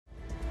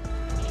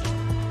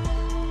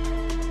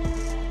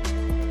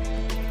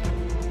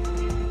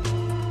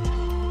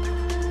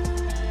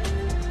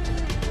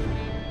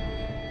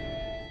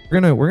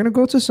We're gonna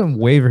go to some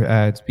waiver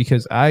ads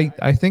because I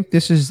think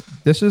this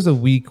is a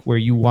week where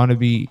you want to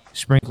be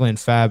sprinkling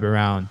fab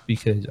around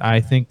because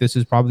I think this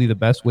is probably the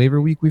best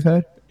waiver week we've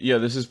had. Yeah,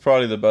 this is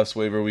probably the best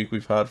waiver week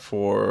we've had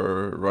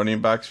for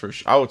running backs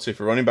I would say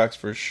for running backs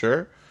for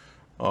sure.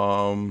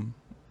 Um,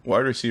 Wide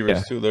Yeah,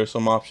 receivers too. There's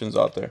some options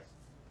out there.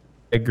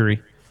 I agree.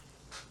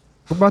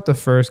 What about the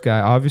first guy?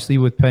 Obviously,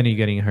 with Penny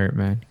getting hurt,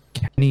 man,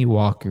 Kenny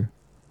Walker,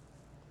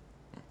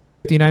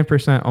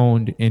 59%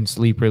 owned in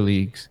sleeper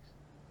leagues.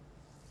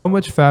 How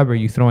much fab are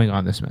you throwing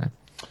on this man?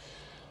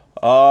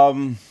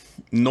 Um,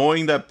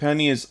 Knowing that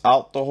Penny is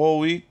out the whole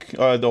week,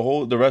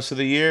 the rest of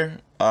the year,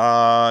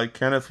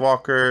 Kenneth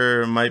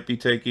Walker might be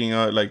taking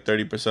like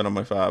 30% of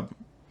my fab.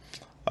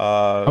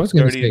 I was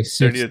gonna 30,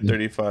 say 30 to 60.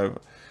 35.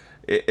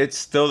 It's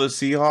still the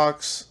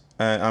Seahawks.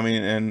 I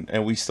mean, and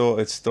it's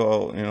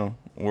still,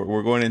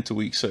 we're going into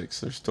week 6.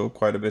 There's still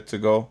quite a bit to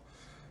go.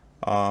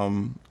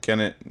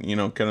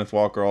 Kenneth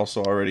Walker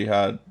also already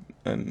had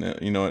an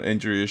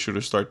injury issue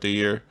to start the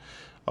year.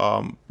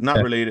 Not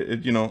Yeah.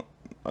 related,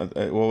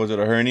 what was it,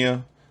 a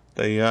hernia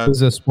that he It had?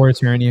 was a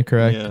sports hernia,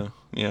 correct? Yeah,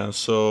 yeah.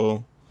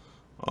 So,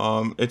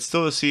 it's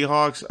still the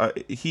Seahawks.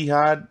 He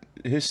had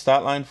his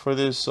stat line for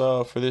this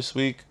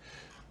week.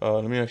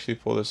 Let me actually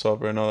pull this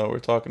up right now that we're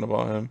talking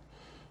about him.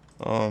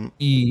 I'm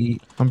He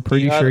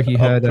pretty had sure he a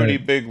had pretty a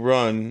big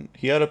run.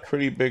 He had a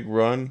pretty big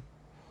run.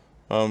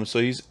 So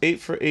he's 8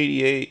 for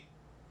 88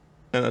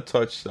 and a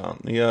touchdown.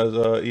 He has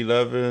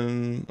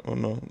 11. Oh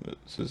no,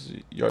 this is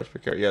yards per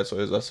carry. Yeah,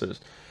 so that's his.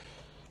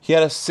 He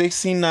had a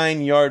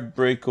 69-yard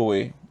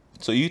breakaway.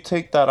 So you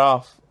take that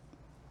off.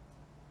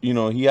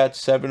 He had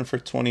 7 for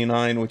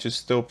 29, which is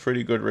still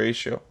pretty good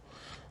ratio.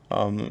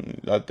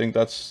 I think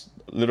that's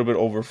a little bit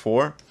over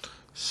 4.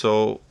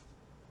 So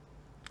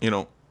you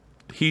know,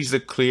 he's the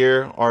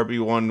clear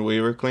RB1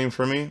 waiver claim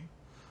for me.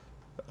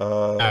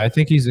 I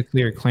think he's a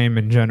clear claim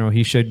in general.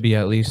 He should be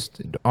at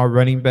least our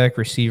running back,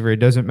 receiver. It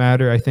doesn't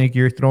matter. I think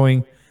you're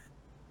throwing.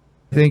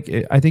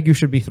 I think you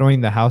should be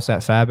throwing the house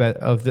at fab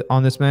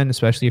on this man,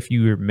 especially if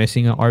you were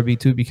missing an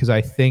RB2, because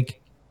I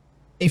think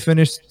he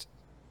finished.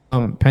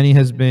 Penny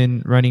has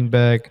been running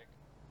back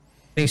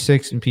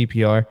 26 in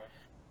PPR,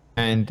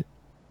 and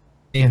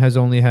he has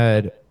only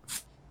had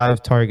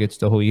 5 targets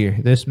the whole year.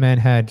 This man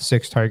had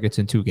 6 targets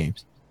in 2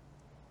 games.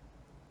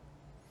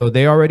 So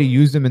they already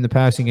used him in the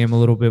passing game a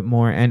little bit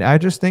more, and I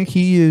just think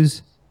he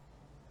is.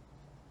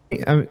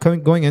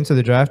 Going into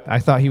the draft, I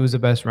thought he was the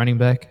best running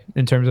back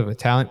in terms of a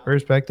talent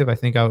perspective. I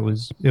think it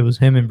was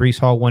him and Brees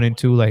Hall 1 and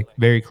 2, like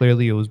very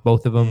clearly. It was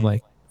both of them Mm,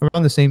 like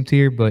around the same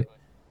tier, but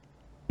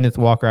Kenneth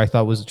Walker I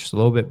thought was just a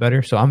little bit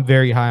better. So I'm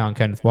very high on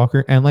Kenneth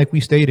Walker. And like we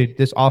stated,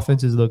 this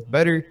offense has looked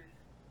better than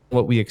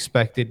what we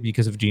expected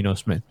because of Geno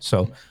Smith.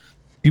 So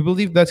if you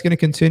believe that's going to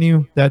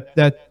continue,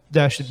 that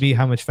should be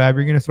how much fab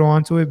you're going to throw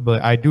onto it.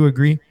 But I do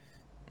agree.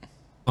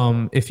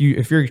 If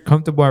you're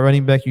comfortable at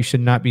running back, you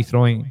should not be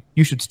throwing.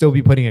 You should still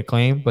be putting a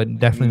claim, but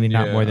definitely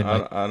not more yeah, than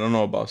like I don't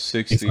know about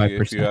 60 if you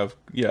 85%. have.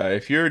 Yeah,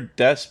 if you're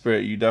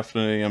desperate, you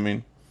definitely. I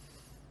mean,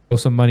 Throw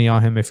some money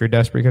on him if you're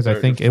desperate because I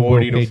think it will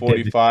 40 to pay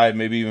dividends. 45,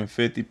 maybe even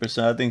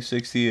 50%. I think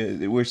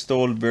 60. We're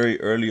still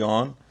very early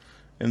on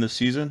in the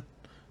season,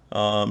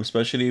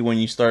 especially when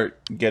you start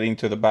getting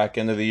to the back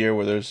end of the year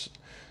where there's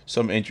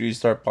some injuries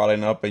start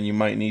piling up and you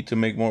might need to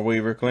make more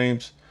waiver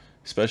claims,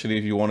 especially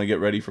if you want to get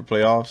ready for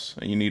playoffs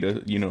and you need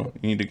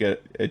to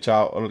get itch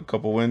out a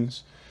couple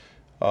wins.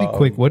 Be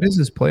quick. Um, What is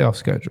his playoff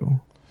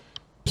schedule?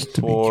 Just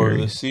to be for the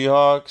curious.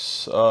 Seahawks,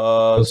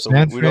 So so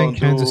San we Fran, don't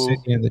Kansas do.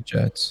 City, and the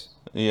Jets.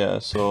 Yeah,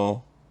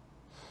 so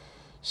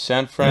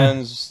San Yeah,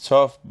 Fran's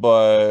tough,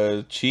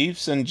 but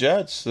Chiefs and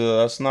Jets,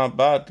 that's not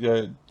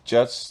bad.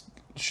 Jets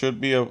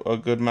should be a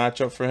good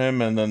matchup for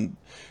him, and then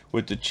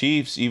with the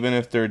Chiefs, even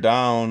if they're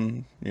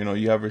down, you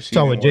have saw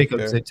receiving what work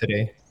Jacobs there. did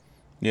today.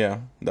 Yeah,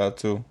 that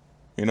too.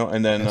 And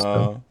then That's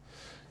so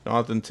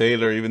Jonathan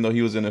Taylor, even though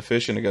he was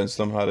inefficient against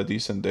them, had a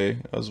decent day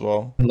as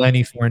well.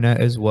 Lenny Fournette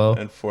as well.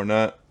 And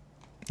Fournette,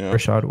 yeah.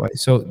 Rashad White.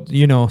 So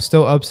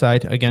still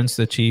upside against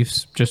the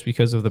Chiefs just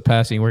because of the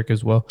passing work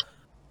as well.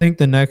 I think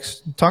the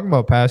next talking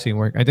about passing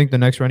work. I think the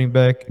next running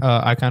back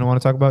I kind of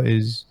want to talk about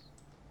is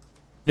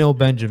Neil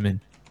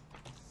Benjamin.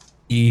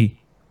 He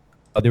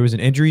There was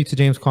an injury to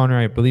James Conner.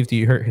 I believe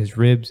he hurt his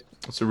ribs,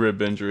 It's a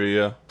rib injury,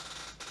 yeah.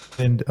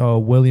 and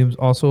Williams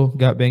also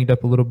got banged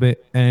up a little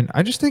bit. And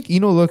I just think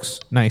Eno looks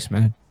nice,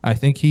 man. I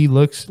think he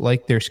looks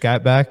like their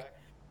scat back.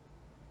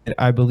 And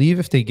I believe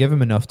if they give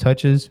him enough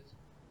touches,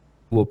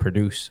 he will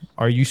produce.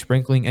 Are you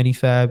sprinkling any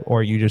fab,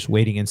 or are you just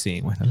waiting and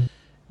seeing with him?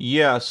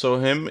 Yeah, so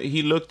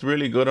he looked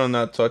really good on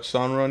that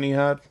touchdown run he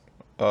had.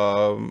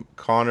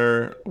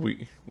 Connor,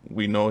 we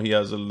know he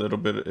has a little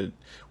bit.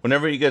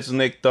 Whenever he gets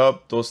nicked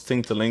up, those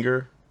things to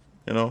linger,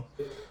 you know.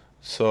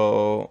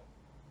 So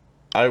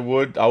I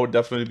would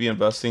definitely be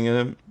investing in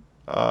him.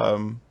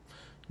 Um,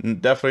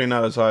 Definitely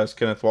not as high as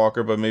Kenneth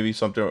Walker, but maybe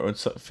something around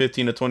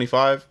 15 to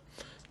 25,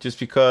 just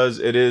because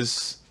it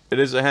is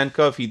a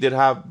handcuff. He did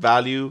have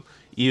value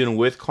even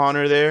with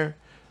Connor there.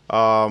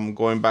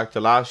 Going back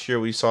to last year,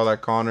 we saw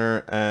that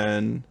Connor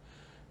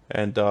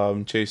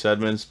and Chase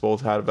Edmonds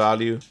both had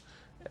value.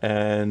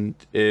 And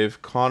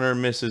if Connor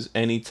misses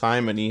any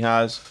time and he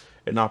has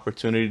an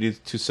opportunity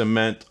to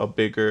cement a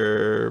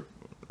bigger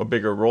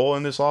role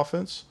in this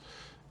offense,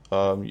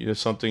 it's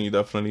something you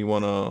definitely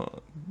want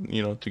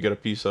to get a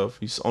piece of.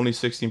 He's only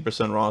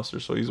 16% roster,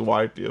 so he's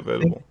widely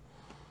available.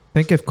 I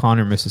think if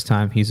Connor misses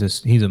time, he's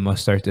a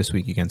must start this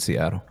week against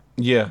Seattle.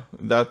 Yeah,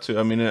 that too.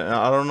 I mean,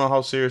 I don't know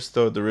how serious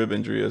the rib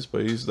injury is,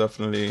 but he's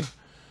definitely.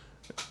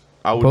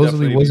 I would Supposedly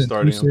definitely be wasn't too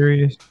starting him.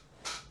 serious.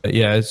 But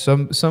yeah, it's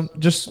some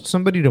just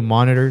somebody to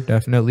monitor.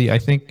 Definitely, I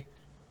think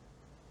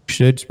you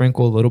should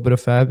sprinkle a little bit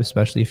of fab,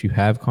 especially if you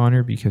have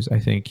Connor, because I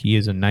think he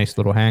is a nice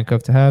little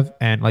handcuff to have.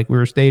 And like we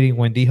were stating,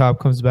 when D Hop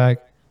comes back,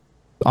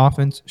 the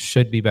offense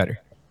should be better.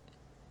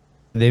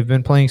 They've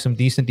been playing some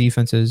decent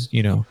defenses.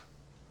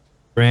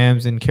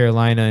 Rams and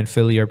Carolina and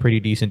Philly are pretty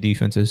decent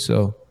defenses.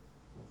 So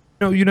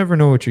you never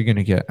know what you're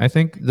gonna get. I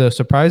think the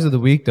surprise of the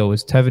week though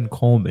is Tevin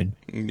Coleman.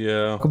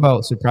 Yeah, Talk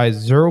about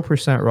surprise, 0%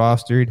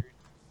 rostered.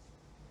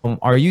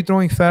 Are you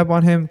throwing fab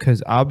on him?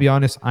 Because I'll be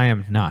honest, I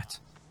am not.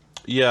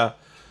 yeah.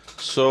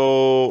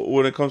 So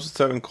when it comes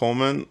to Tevin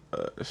Coleman,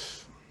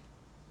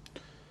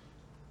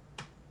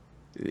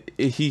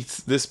 he's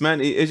this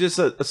man. It's just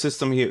a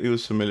system he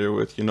was familiar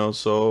with,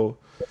 So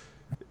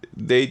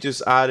they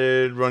just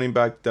added running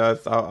back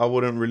depth. I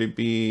wouldn't really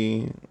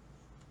be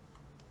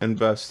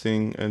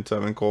investing in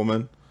Tevin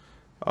Coleman.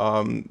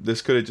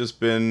 This could have just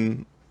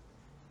been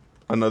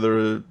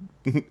another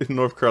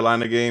North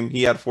Carolina game.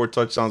 He had 4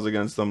 touchdowns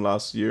against them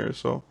last year,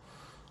 so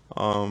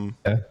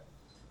Yeah.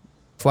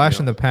 Flash yeah,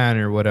 in the pan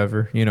or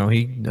whatever.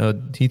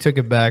 He took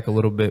it back a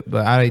little bit,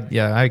 but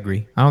I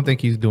agree. I don't think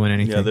he's doing yeah.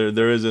 anything.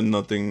 There isn't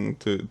nothing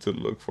to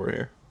look for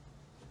here.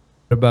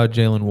 What about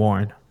Jalen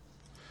Warren?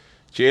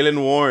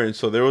 Jalen Warren.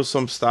 So there was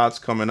some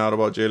stats coming out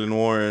about Jalen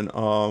Warren.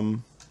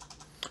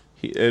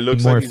 It Be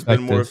looks more like he's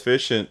been more effective.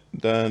 efficient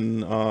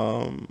than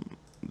Najee.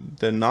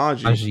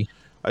 Najee.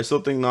 I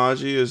still think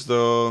Najee is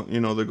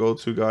the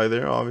go-to guy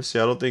there.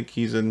 Obviously, I don't think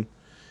he's in.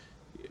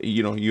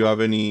 You have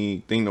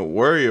anything to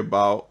worry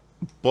about.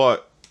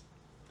 But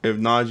if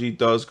Najee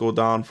does go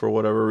down for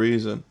whatever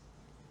reason,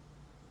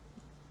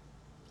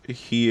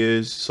 he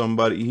is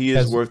somebody. He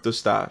is As worth the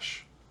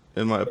stash,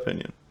 in my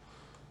opinion.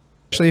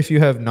 Especially if you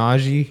have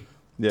Najee, I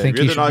Yeah, if think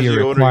you're he the should be a Najee owner, you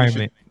should.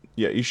 requirement.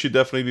 Yeah, you should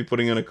definitely be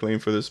putting in a claim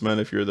for this man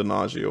if you're the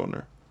Najee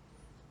owner.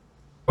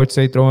 I would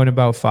say throw in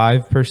about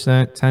 5%,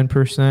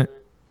 10%.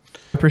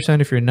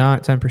 10% if you're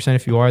not, 10%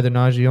 if you are the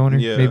Najee owner,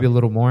 Yeah, maybe a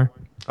little more.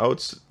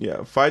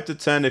 yeah, 5 to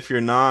 10 if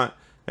you're not,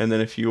 and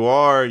then if you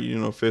are,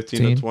 15 to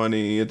 15.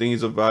 20. I think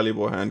he's a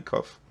valuable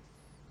handcuff.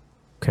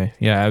 Okay.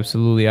 Yeah,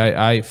 absolutely.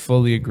 I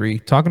fully agree.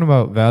 Talking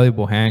about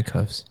valuable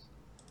handcuffs,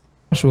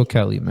 Joshua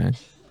Kelly, man.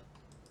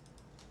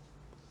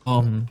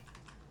 4%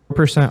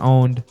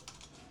 owned.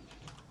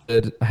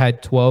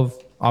 Had 12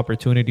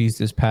 opportunities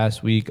this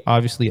past week.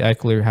 Obviously,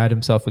 Eckler had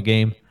himself a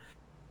game.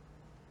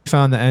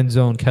 Found the end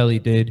zone. Kelly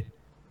did.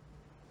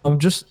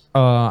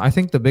 I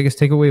think the biggest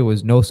takeaway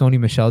was no Sony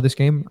Michelle this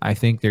game. I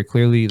think they're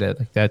clearly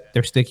that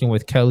they're sticking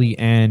with Kelly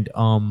and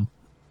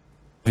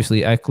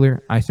obviously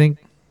Eckler. I think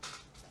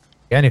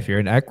again, if you're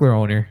an Eckler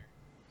owner,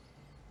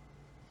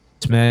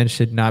 this man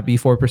should not be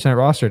 4%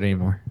 rostered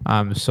anymore.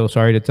 I'm so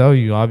sorry to tell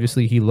you.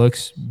 Obviously, he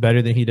looks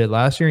better than he did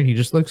last year, and he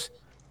just looks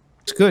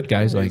good,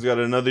 guys. He's Like got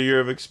another year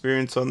of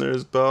experience under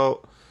his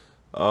belt.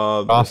 This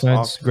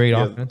offense, off, great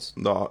yeah, offense.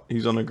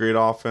 he's on a great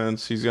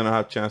offense. He's gonna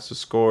have a chance to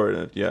score,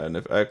 and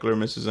if Eckler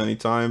misses any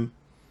time,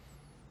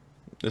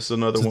 this is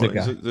another This is the one.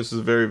 guy. This is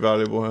a very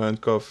valuable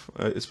handcuff,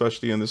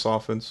 especially in this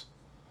offense.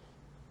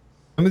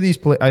 Some of these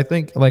I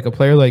think like a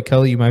player like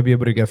Kelly, you might be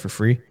able to get for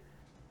free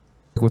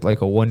with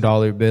like a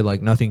 $1 bid,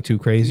 like nothing too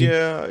crazy.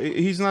 Yeah,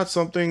 he's not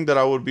something that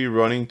I would be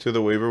running to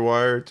the waiver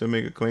wire to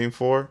make a claim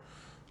for.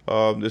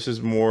 This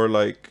is more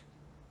like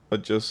a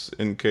just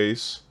in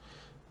case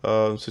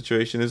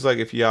situation. It's like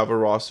if you have a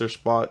roster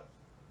spot,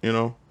 you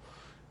know,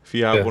 if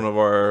you have Yeah. one of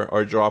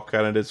our drop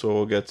candidates, what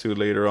we'll get to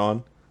later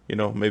on,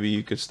 maybe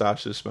you could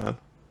stash this man.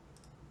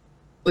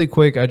 Really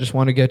quick, I just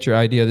want to get your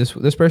idea.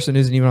 This person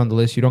isn't even on the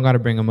list. You don't got to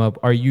bring him up.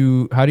 How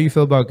do you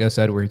feel about Gus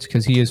Edwards?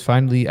 Because he is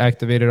finally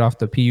activated off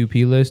the PUP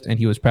list, and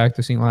he was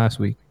practicing last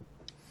week.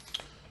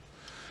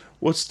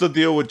 What's the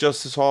deal with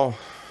Justice Hall?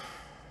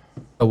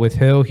 With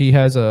Hill, he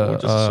has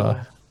With Justice Hall?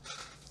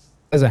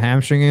 a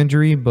hamstring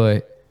injury,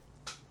 but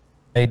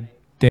they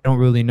don't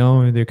really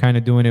know. They're kind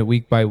of doing it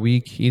week by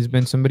week. He's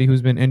been somebody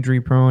who's been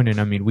injury prone,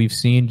 and I mean we've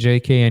seen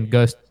J.K. and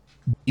Gus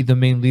be the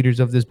main leaders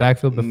of this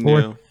backfield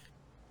before. Yeah.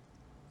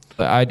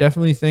 But I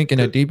definitely think in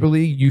a deeper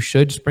league, you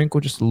should sprinkle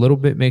just a little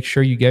bit. Make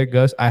sure you get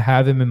Gus. I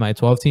have him in my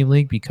 12-team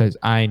league because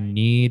I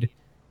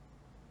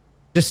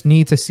just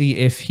need to see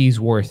if he's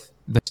worth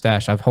the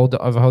stash. I've held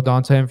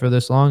on to him for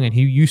this long, and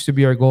he used to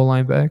be our goal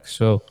line back.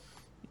 So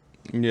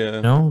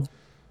Yeah. no,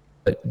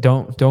 but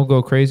don't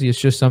go crazy. It's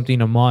just something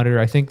to monitor.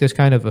 I think this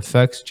kind of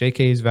affects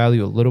JK's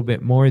value a little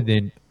bit more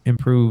than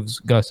improves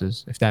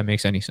Gus's, if that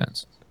makes any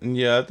sense.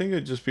 Yeah, I think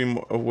it'd just be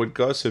more, with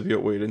Gus it'd be a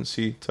wait and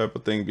see type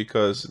of thing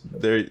because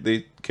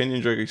they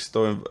Kenyon Drake is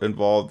still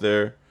involved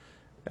there,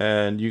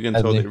 and you can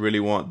tell they Sadly. really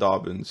want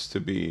Dobbins to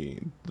be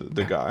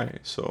the guy.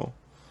 So,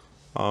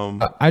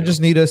 I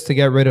just need us to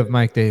get rid of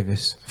Mike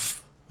Davis.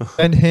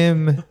 Send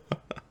him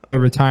a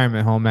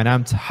retirement home, man.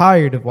 I'm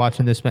tired of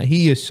watching this man.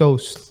 He is so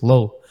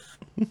slow.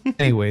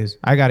 Anyways,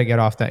 I got to get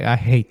off that. I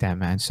hate that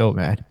man so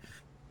bad.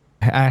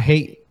 I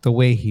hate the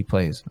way he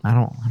plays. I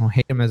don't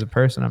hate him as a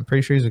person. I'm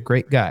pretty sure he's a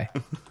great guy.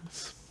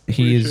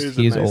 pretty sure he's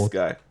a He is nice old.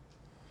 guy.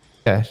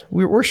 Yeah,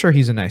 we're sure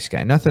he's a nice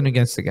guy. Nothing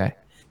against the guy.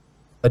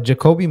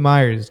 Jacoby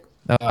Myers,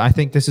 I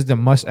think this is the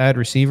must-add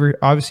receiver.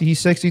 Obviously, he's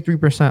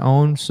 63%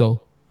 owned,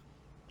 so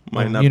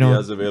Might not you be know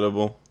as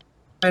available.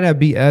 might not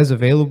be as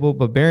available.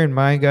 But bear in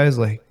mind, guys,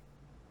 like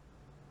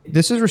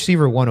this is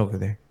receiver one over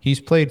there. He's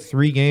played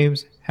 3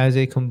 games, has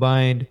a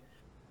combined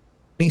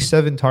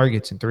 27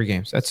 targets in 3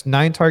 games. That's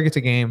 9 targets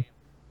a game.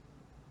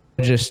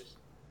 Just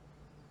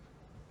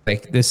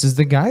like this is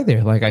the guy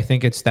there. Like I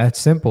think it's that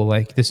simple.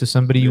 Like this is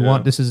somebody you Yeah.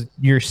 want. This is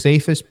your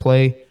safest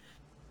play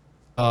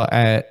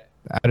at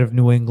out of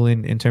New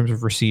England in terms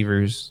of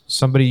receivers.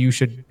 Somebody you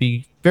should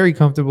be very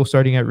comfortable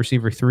starting at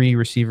receiver 3,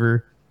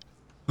 receiver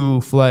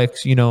 2,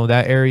 flex. You know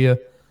that area.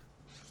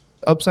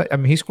 Upside. I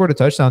mean, he scored a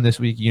touchdown this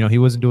week. You know he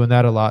wasn't doing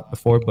that a lot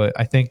before, but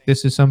I think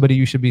this is somebody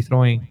you should be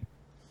throwing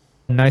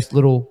a nice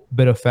little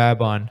bit of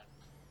fab on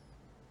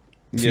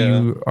if Yeah.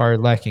 you are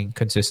lacking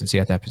consistency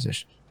at that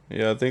position.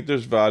 Yeah, I think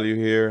there's value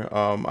here.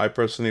 I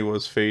personally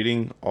was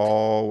fading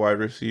all wide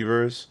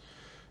receivers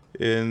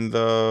in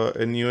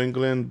New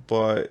England,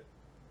 but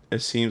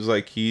it seems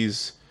like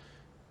he's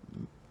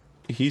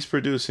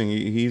producing.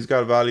 He's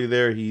got value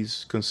there.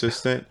 He's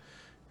consistent.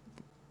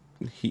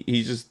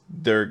 He's just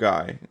their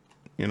guy,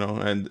 you know.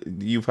 And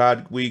you've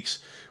had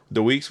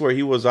the weeks where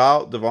he was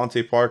out,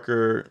 Devontae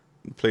Parker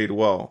played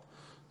well.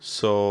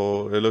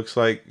 So it looks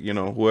like, you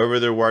know, whoever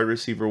their wide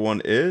receiver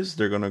one is,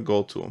 they're gonna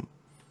go to him.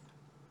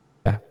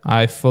 Yeah,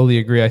 I fully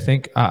agree. I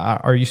think,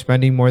 are you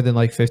spending more than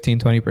like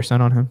 15-20%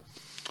 on him?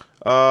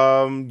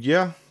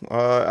 Yeah,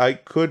 I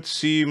could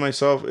see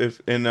myself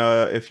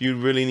if you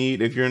really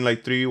need if you're in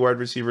like 3 wide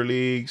receiver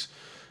leagues,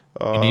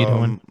 You need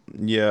one.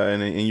 yeah,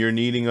 and you're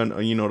needing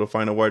to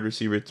find a wide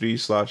receiver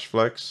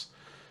 3/flex,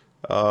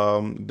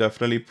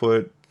 definitely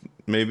put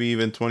maybe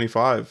even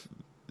 25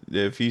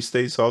 if he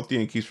stays healthy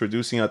and keeps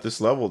producing at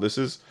this level. This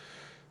is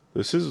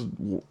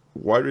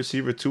wide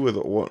receiver 2 with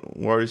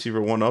wide receiver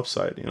 1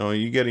 upside. You know,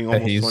 you're getting Yeah,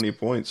 almost he's 20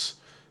 points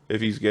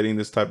if he's getting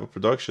this type of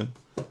production.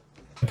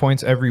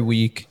 points every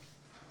week.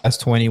 That's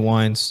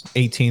 21s,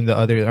 18 the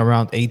other,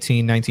 around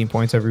 18, 19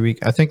 points every week.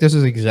 I think this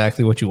is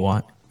exactly what you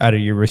want out of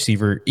your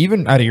receiver,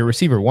 even out of your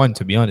receiver 1,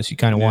 to be honest. You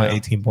kind of want Yeah.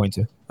 18 points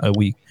a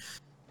week.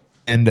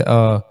 And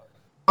I'll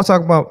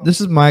talk about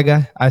this is my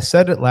guy. I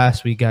said it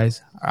last week,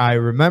 guys. I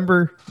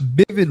remember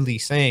vividly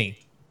saying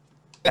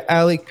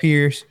Alec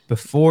Pierce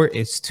before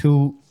it's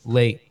too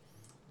late.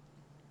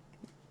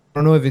 I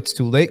don't know if it's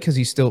too late because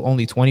he's still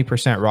only 20%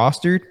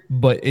 rostered,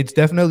 but it's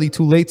definitely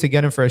too late to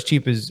get him for as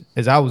cheap as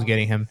I was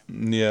getting him.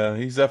 Yeah,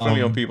 he's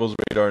definitely on people's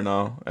radar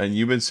now, and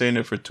you've been saying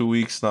it for 2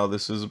 weeks now.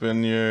 This has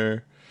been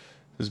your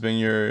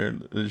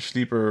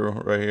sleeper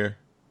right here.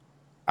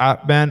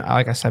 Man,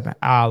 like I said, man,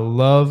 I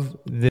love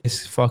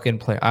this fucking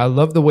player. I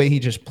love the way he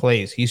just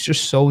plays. He's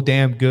just so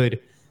damn good.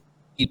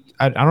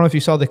 I don't know if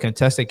you saw the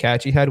contested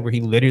catch he had where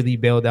he literally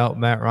bailed out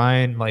Matt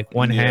Ryan, like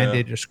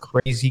one-handed, just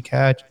crazy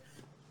catch.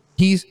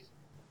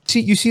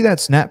 You see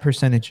that snap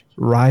percentage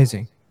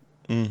rising.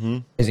 Mm-hmm.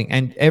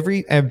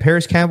 And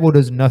Paris Campbell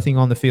does nothing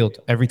on the field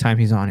every time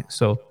he's on it.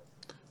 So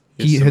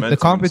the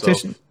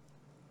competition,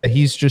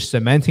 he's just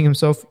cementing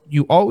himself.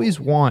 You always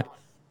want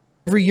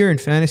every year in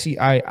fantasy.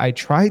 I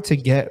try to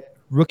get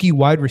rookie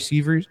wide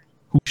receivers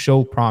who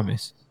shown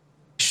promise.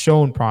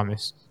 2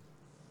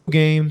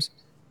 games,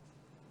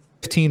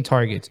 15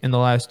 targets in the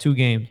last 2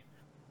 games.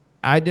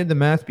 I did the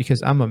math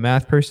because I'm a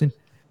math person.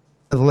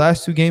 The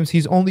last 2 games,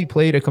 he's only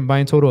played a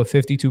combined total of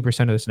 52%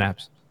 of the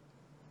snaps.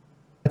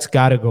 That's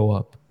got to go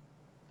up.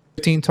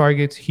 15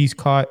 targets, he's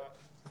caught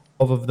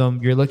 12 of them.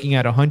 You're looking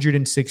at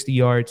 160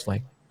 yards.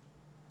 Like,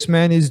 this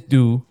man is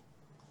due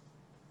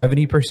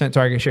 70%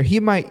 target share. He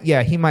might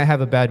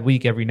have a bad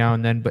week every now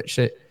and then, but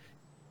shit,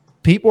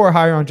 people are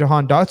higher on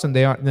Jahan Dotson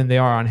than they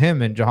are on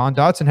him, and Jahan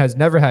Dotson has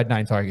never had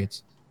 9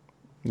 targets.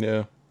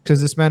 Yeah.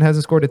 Because this man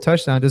hasn't scored a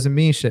touchdown doesn't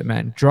mean shit,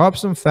 man. Drop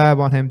some fab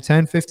on him,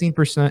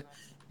 10-15%.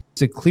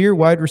 He's a clear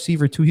wide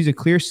receiver, too. He's a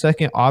clear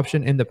second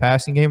option in the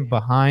passing game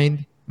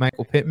behind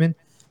Michael Pittman.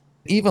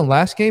 Even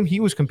last game, he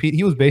was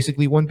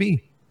basically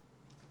 1B.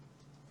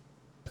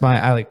 My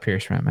Alec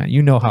Pierce, man.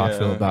 You know how I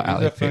feel about he's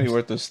Alec definitely Pierce.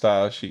 worth the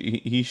stash.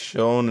 He's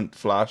shown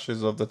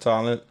flashes of the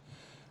talent,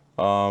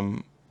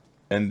 and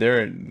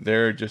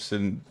they're just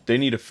they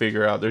need to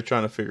figure out. They're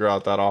trying to figure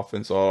out that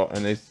offense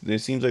and it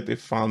seems like they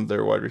found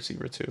their wide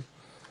receiver too.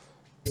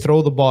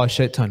 Throw the ball a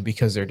shit ton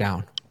because they're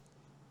down.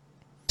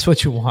 That's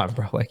what you want,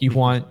 bro. Like you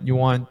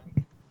want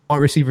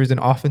receivers and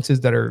offenses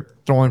that are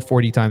throwing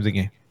 40 times a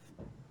game.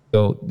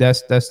 So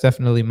that's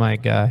definitely my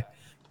guy.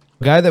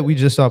 The guy that we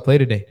just saw play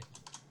today,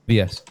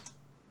 MVS.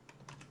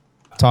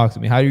 Talk to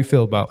me. How do you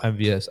feel about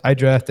MVS? I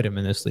drafted him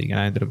in this league and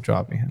I ended up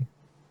dropping him.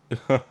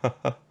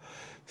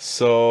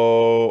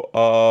 So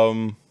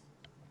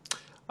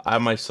I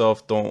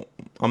myself don't.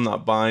 I'm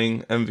not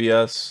buying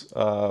MVS.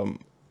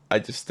 I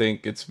just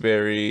think it's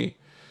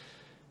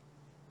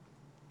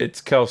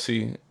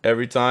Kelsey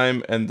every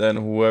time, and then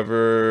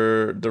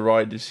whoever the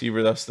wide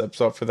receiver that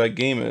steps up for that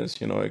game is.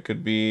 You know, it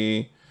could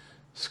be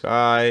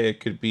Sky,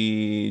 it could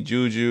be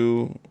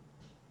Juju.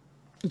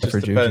 It just For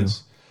Juju.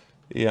 depends.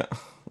 Yeah.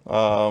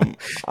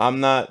 I'm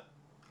not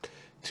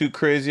too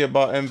crazy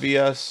about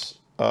MVS.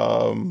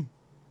 I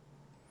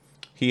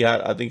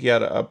think he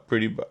had a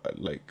pretty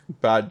like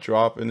bad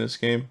drop in this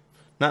game.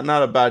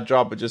 Not a bad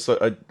drop, but just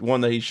a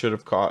one that he should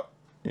have caught.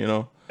 You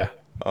know. Yeah.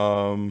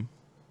 Um,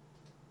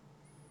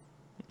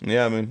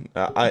 yeah, I mean,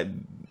 I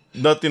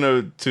nothing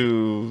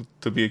to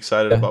be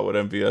excited Yeah. about with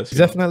MVS. You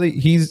know. Definitely,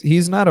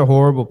 he's not a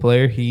horrible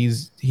player.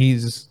 He's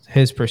his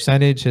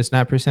percentage, his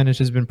snap percentage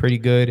has been pretty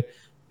good.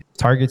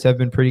 Targets have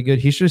been pretty good.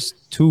 He's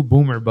just too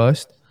boomer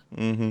bust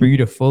Mm-hmm. for you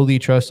to fully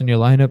trust in your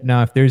lineup.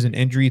 Now, if there's an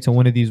injury to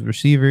one of these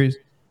receivers,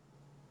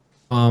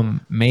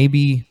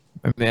 maybe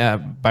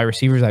by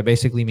receivers I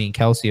basically mean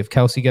Kelsey. If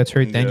Kelsey gets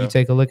hurt, then you Yeah.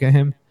 take a look at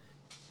him.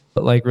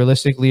 But like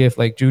realistically, if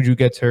like Juju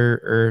gets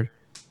hurt or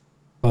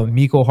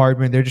Miko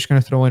Hardman, they're just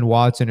going to throw in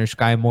Watson or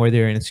Sky Moore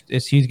there, and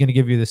he's going to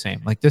give you the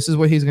same. Like this is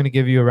what he's going to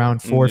give you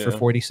around 4 for Yeah.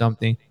 40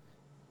 something.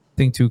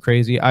 Nothing too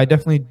crazy. I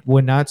definitely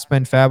would not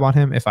spend fab on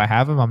him if I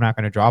have him. I'm not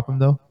going to drop him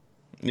though.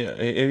 Yeah.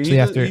 Especially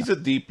after, He's a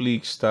deep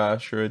league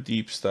stash or a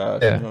deep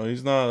stash. You yeah, know,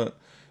 he's not.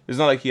 It's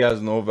not like he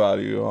has no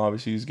value.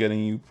 Obviously, he's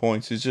getting you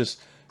points. It's just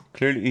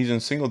clearly he's in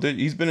single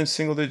digits. He's been in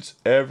single digits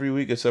every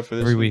week except for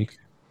this every week. week.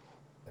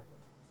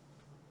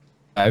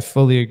 I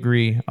fully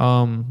agree.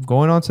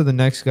 Going on to the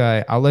next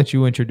guy, I'll let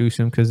you introduce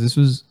him because this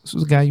was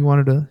a guy you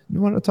wanted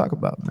to talk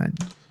about, man.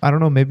 I don't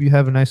know. Maybe you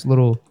have a nice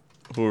little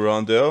Who,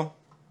 Rondell?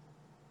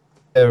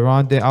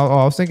 Ron.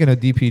 I was thinking of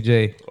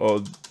DPJ.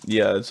 Oh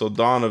yeah, so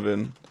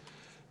Donovan.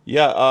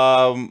 Yeah,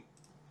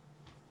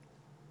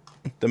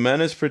 the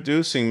man is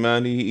producing,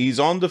 man. He's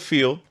on the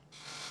field.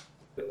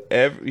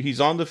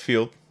 He's on the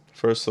field,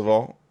 first of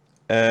all,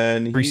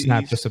 and Free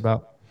snap, just he's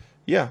about.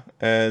 yeah,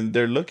 and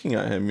they're looking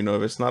at him. You know,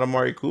 if it's not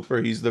Amari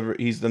Cooper, he's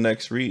the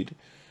next read.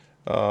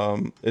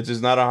 It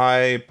is not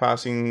high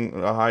passing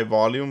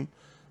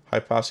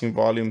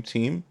volume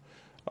team.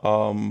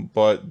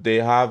 But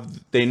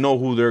they know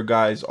who their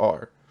guys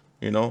are,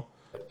 you know.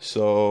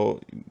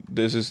 So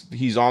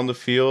he's on the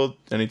field.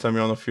 Anytime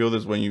you're on the field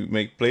is when you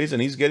make plays,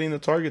 and he's getting the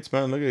targets,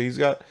 man. Look at he's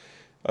got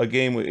a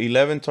game with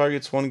 11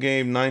 targets, one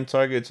game 9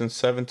 targets and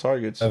 7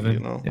 targets. You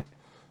Seven. know, Yeah. I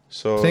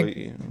so think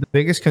the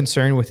biggest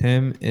concern with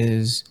him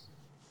is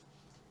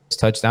his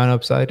touchdown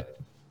upside.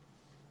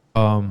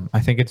 I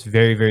think it's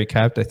very, very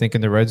capped. I think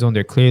in the red zone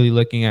they're clearly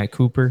looking at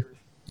Cooper,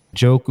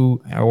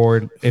 Joku,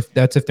 or if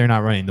they're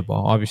not running the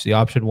ball. Obviously,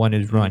 option one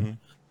is run.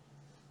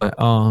 mhm.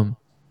 But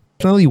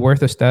definitely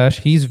worth a stash.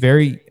 He's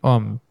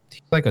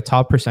like a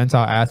top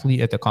percentile athlete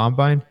at the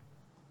combine. He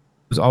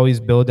was always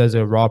billed as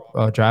a raw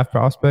draft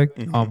prospect.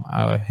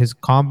 Mhm. His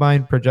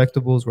combine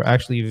projectables were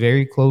actually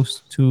very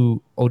close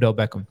to Odell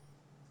Beckham.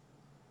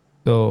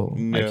 So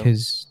like Yeah.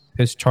 his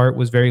chart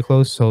was very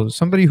close. So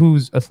somebody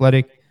who's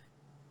athletic,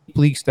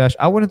 league stash.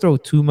 I wouldn't throw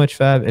too much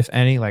fab, if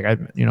any. Like I,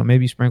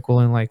 maybe sprinkle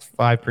in like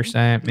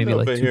 5%, A maybe little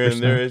like bit two here and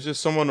there. percent. It's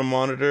just someone to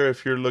monitor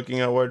if you're looking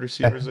at wide Yeah.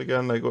 receivers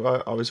again. Like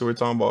obviously we're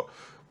talking about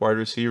wide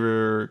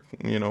receiver,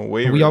 We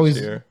waivers always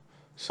here.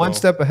 one So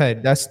step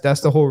ahead. That's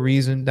the whole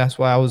reason. That's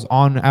why I was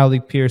on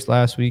Alec Pierce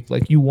last week.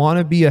 Like you want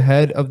to be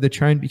ahead of the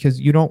trend because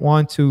you don't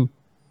want to.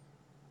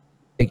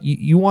 Like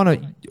you want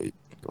to.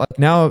 Like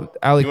now, you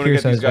Alec want to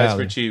Pierce get these has guys for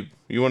value. cheap.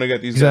 You want to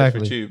get these guys for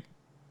Exactly. cheap.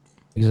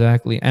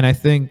 Exactly. And I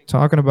think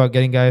talking about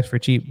getting guys for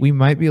cheap, we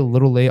might be a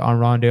little late on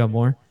Rondale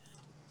Moore.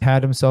 He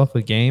had himself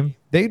a game.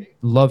 They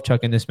love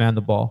chucking this man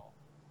the ball.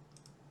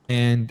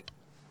 And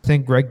I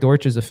think Greg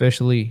Dortch is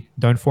officially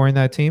done for in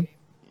that team,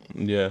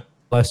 Yeah.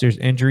 unless there's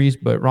injuries.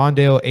 But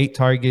Rondale, 8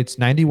 targets,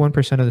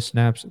 91% of the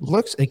snaps,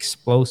 looks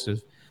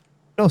explosive.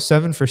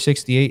 7 for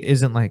 68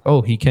 isn't like,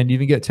 oh, he can't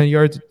even get 10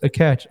 yards a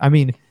catch. I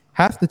mean,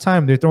 half the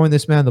time they're throwing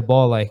this man the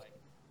ball like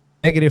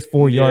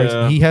 -4 yards,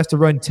 and Yeah. he has to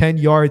run 10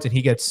 yards and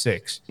he gets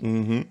 6.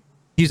 Mm-hmm.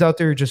 He's out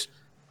there just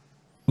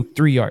juke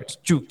 3 yards,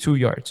 juke 2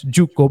 yards,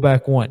 juke, go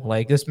back one.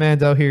 Like this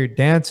man's out here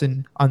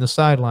dancing on the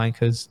sideline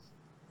because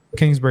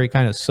Kingsbury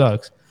kind of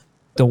sucks.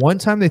 The one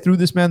time they threw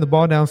this man the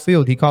ball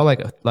downfield, he caught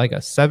like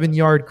a 7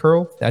 yard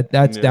curl.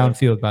 That's Yeah.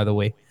 downfield, by the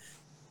way.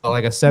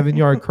 Like a 7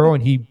 yard curl,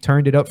 and he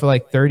turned it up for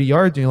like 30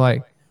 yards. And you're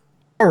like,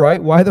 all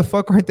right, why the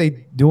fuck aren't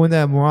they doing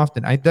that more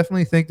often? I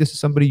definitely think this is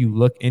somebody you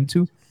look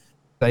into.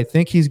 I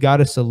think he's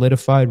got a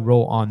solidified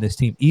role on this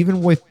team.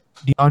 Even with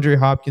DeAndre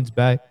Hopkins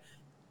back,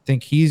 I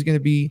think he's going to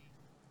be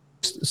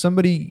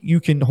somebody you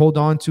can hold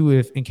on to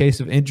if in case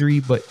of injury,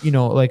 but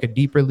like a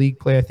deeper league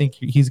play, I think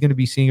he's going to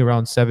be seeing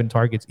around 7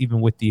 targets even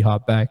with D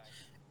Hop back.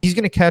 He's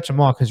going to catch them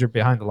all because you're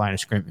behind the line of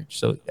scrimmage.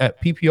 So at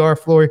PPR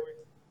floor,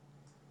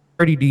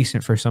 pretty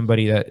decent for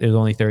somebody that is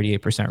only 38%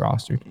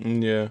 rostered.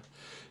 Yeah.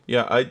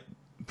 Yeah. I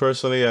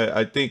personally,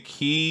 I think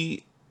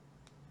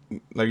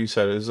like you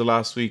said, it's the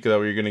last week that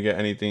we're gonna get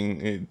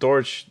anything.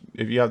 Dortch,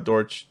 if you have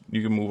Dortch,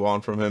 you can move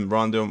on from him.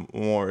 Rondell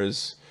Moore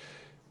is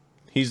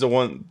he's the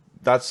one.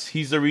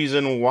 He's the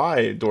reason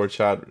why Dortch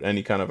had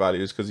any kind of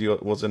value is because he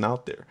wasn't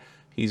out there.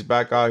 He's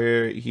back out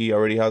here. He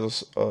already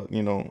has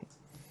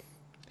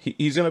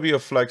he's gonna be a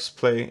flex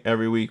play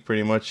every week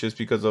pretty much just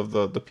because of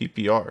the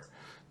PPR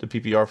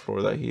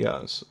floor that he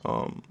has.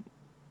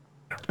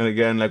 And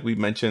again, like we've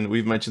mentioned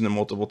it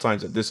multiple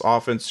times that this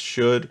offense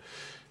should,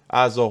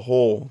 as a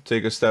whole,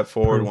 take a step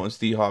forward once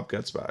D Hop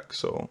gets back.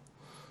 So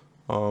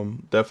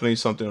definitely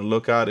something to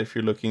look at if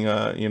you're looking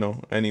at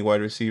any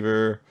wide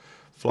receiver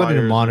Put it in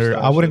flyers or monitor.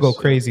 I wouldn't go stashes.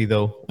 crazy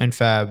though in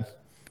Fab Yeah.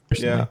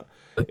 personally.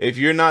 If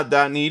you're not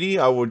that needy,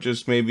 I would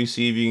just maybe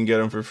see if you can get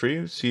them for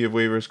free, see if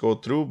waivers go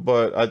through.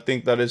 But I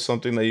think that is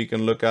something that you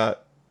can look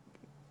at.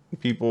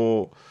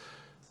 People,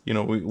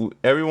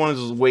 everyone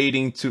is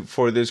waiting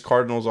for this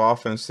Cardinals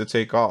offense to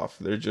take off.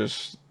 They're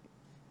just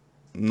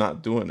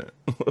not doing it.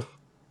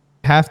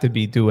 Have to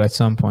be due at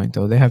some point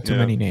though. They have too Yeah.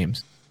 many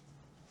names.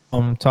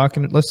 We're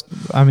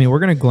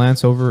gonna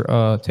glance over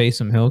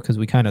Taysom Hill because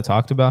we kind of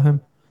talked about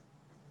him.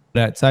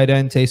 That tight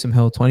end, Taysom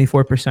Hill,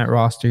 24%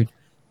 rostered.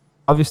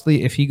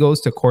 Obviously, if he goes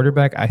to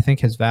quarterback, I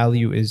think his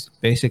value is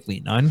basically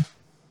none.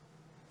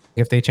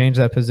 If they change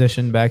that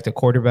position back to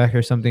quarterback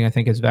or something, I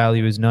think his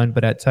value is none.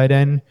 But at tight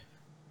end,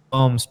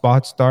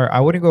 spot start, I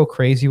wouldn't go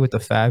crazy with the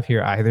fab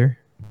here either.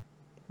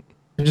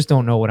 I just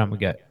don't know what I'm gonna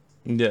get.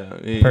 Yeah,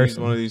 he's one of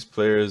Personally. these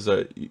players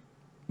that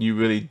you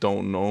really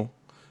don't know.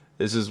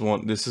 This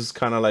is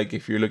kind of like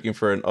if you're looking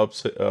for an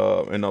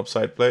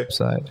upside play,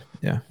 Upside.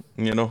 Yeah.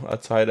 a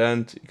tight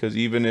end. Because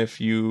even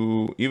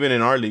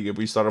in our league, if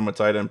we start him a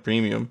tight end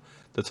premium,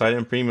 the tight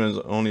end premium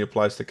only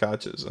applies to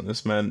catches. And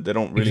this man, they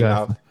don't really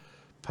Exactly. have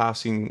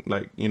passing,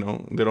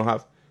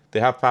 they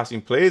have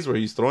passing plays where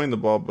he's throwing the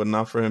ball, but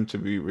not for him to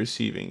be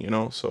receiving.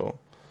 So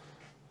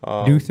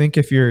I do think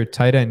if you're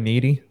tight end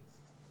needy,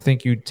 I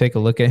think you'd take a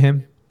look at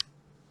him.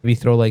 Maybe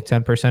throw like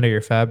 10% of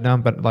your fab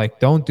down, but like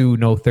don't do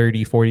no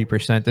 30,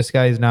 40%. This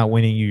guy is not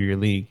winning you your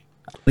league.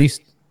 At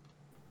least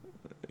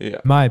yeah,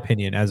 in my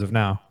opinion, as of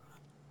now,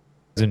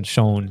 hasn't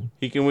shown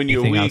he can win you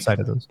a anything week, outside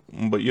of those.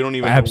 but you don't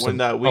even know when Absolutely.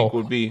 that week will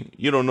Oh, be.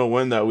 You don't know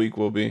when that week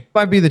will be.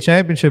 might be the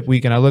championship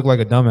week, and I look like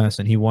a dumbass,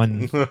 and he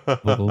won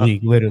the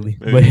league literally.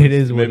 Maybe But it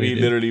is what maybe he it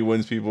is. literally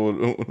wins people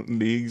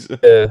leagues.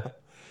 Yeah.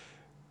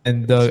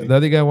 And Let's the see.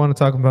 other guy I want to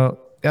talk about,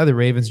 yeah, the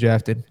Ravens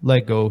drafted,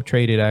 let go,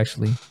 traded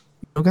actually.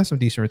 Got some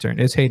decent return.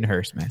 It's Hayden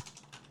Hurst, man.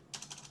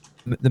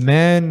 The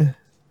man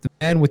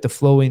with the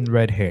flowing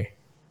red hair.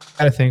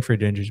 Got a thing for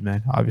gingers,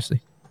 man.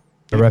 Obviously,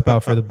 a rep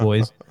out for the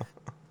boys.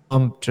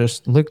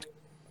 Just looked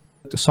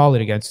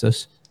solid against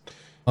us.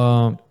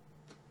 Are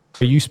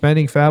you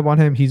spending fab on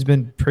him? He's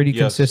been pretty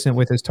Yes, consistent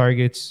with his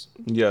targets.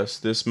 yes.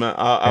 This man,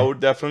 I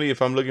would definitely,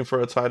 if I'm looking for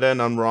a tight end,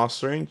 I'm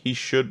rostering. He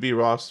should be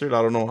rostered.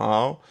 I don't know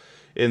how.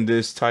 In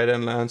this tight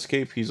end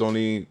landscape, he's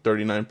only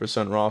 39%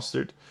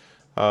 rostered.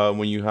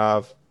 When you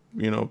have,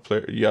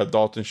 you have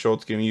Dalton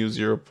Schultz giving you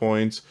 0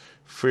 points.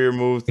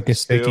 Like a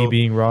sticky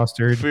being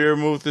rostered.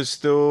 Fearmouth is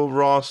still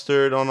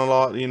rostered on a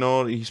lot.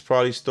 He's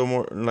probably still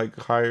more like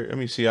higher. Let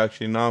me see.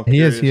 Actually, now I'm He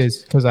curious.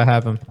 is because I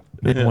have him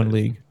in one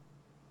league.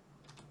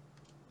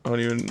 I don't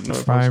even know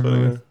if I'm spelling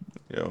Frymouth,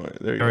 it. Yeah,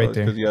 there you right go.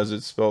 there. Because he has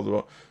it spelled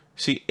well.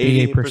 See,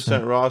 88%.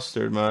 88%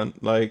 rostered, man.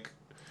 Like,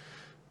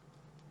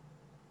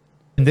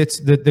 And it's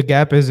the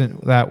gap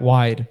isn't that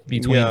wide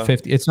between yeah.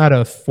 50. It's not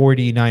a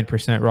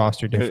 49%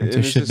 roster difference. And It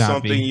this should is not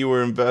something be. you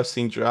were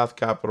investing draft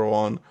capital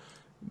on.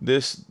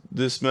 This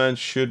man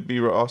should be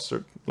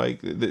rostered.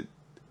 Like,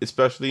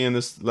 especially in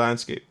this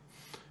landscape.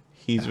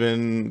 He's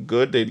been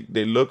good.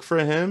 They look for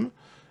him.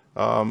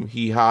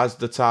 He has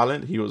the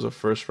talent. He was a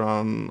first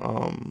round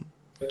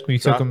We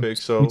took draft him. pick. We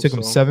So took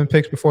him so 7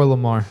 picks before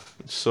Lamar.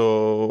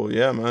 so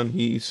yeah, man.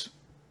 He's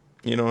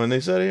and they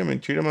said, hey, I mean,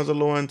 treat him as a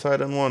low end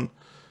tight end one.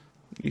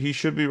 He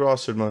should be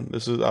rostered, man.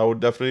 I would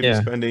definitely be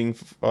Yeah. spending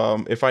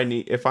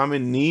if I'm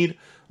in need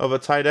of a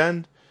tight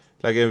end.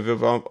 Like if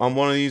I'm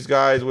one of these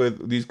guys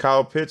with these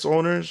Kyle Pitts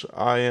owners,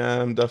 I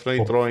am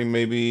definitely throwing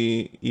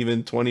maybe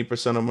even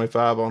 20% of my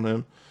fab on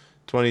him,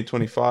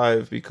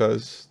 20-25,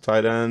 because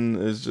tight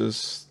end is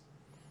just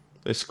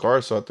it's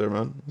scarce out there,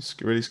 man. It's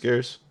really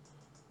scarce.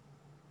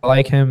 I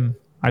like him.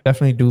 I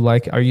definitely do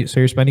like.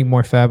 So you're spending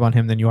more fab on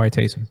him than you are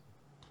Taysom?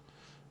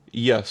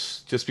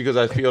 Yes, just because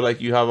I feel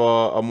like you have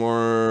a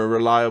more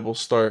reliable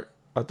start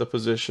at the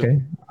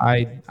position.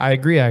 Okay. I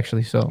agree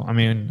actually. So I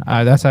mean,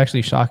 that's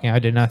actually shocking. I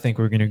did not think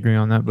we were going to agree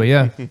on that, but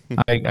yeah,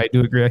 I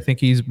do agree. I think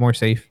he's more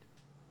safe.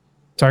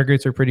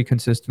 Targets are pretty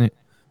consistent.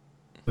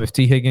 If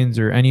T Higgins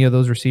or any of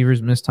those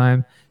receivers miss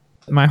time,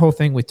 my whole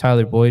thing with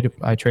Tyler Boyd,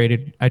 I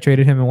traded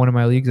him in one of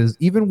my leagues. Is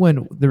even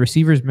when the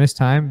receivers miss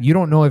time, you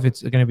don't know if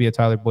it's going to be a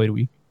Tyler Boyd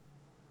week.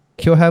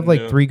 He'll have like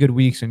Yeah. 3 good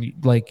weeks, and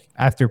like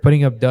after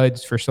putting up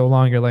duds for so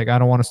long, you're like, I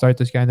don't want to start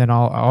this guy. And then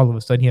all of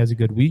a sudden, he has a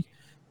good week.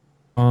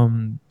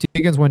 T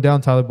Higgins went down.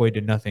 Tyler Boyd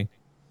did nothing.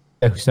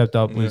 Who stepped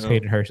up was Yeah.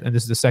 Hayden Hurst, and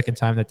this is the second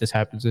time that this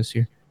happens this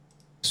year.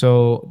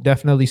 So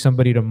definitely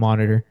somebody to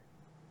monitor.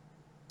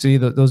 See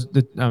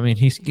I mean,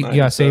 he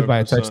got saved by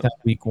a 97%. touchdown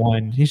week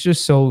 1. He's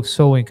just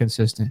so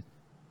inconsistent.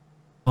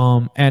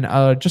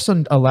 And just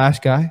a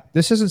last guy.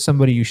 This isn't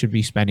somebody you should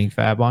be spending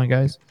fab on,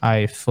 guys.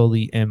 I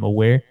fully am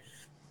aware.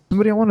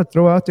 Somebody I want to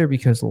throw out there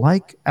because,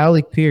 like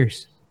Alec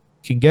Pierce,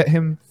 you can get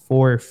him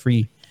for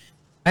free.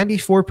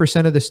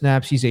 94% of the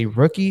snaps, he's a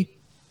rookie,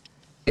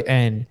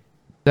 and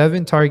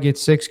 7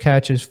 targets, 6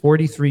 catches,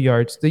 43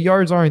 yards. The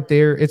yards aren't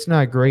there. It's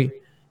not great.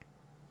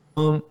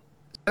 7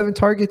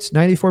 targets,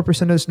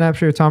 94% of the snaps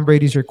here. Tom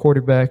Brady's your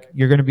quarterback.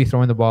 You're going to be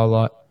throwing the ball a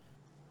lot.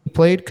 He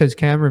played because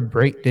Cameron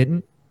Brate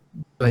didn't,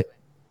 but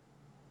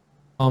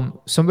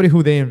somebody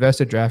who they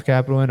invested draft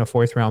capital in, a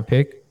 4th-round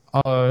pick,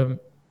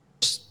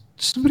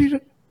 somebody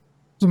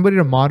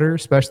to monitor,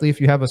 especially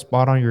if you have a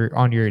spot on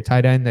your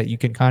tight end that you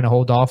can kind of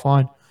hold off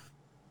on.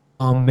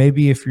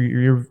 Maybe if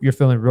you're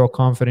feeling real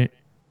confident,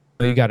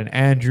 you got an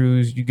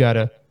Andrews, you got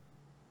a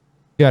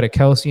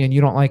Kelsey, and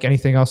you don't like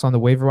anything else on the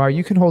waiver wire,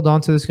 you can hold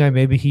on to this guy.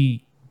 Maybe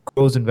he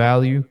grows in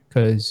value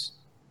because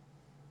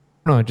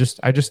I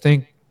just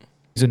think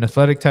he's an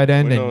athletic tight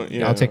end,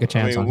 and I'll take a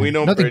chance on him. We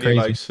know Nothing Brady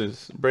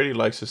crazy.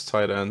 likes his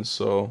tight ends,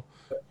 so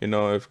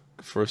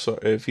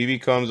if he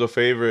becomes a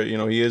favorite,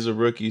 he is a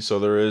rookie, so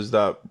there is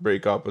that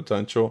breakout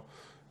potential,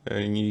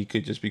 and he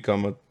could just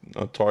become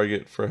a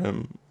target for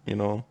him.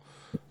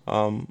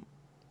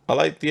 I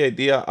like the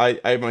idea.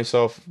 I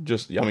myself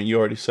you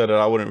already said it.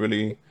 I wouldn't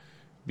really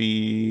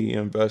be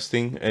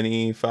investing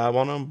any fab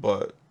on him,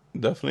 but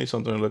definitely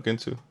something to look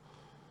into.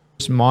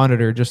 Just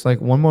monitor. Just like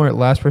one more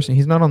last person.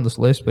 He's not on this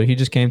list, but he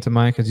just came to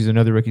mind because he's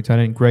another rookie tight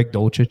end. Greg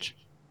Dulcich,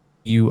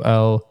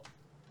 ULC,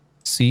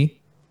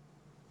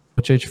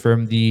 Dulcich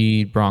from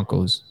the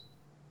Broncos.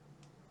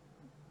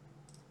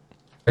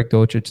 Greg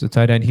Dulcich, the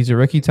tight end. He's a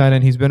rookie tight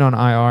end. He's been on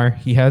IR.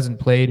 He hasn't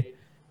played.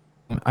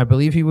 I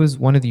believe he was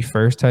one of the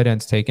first tight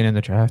ends taken in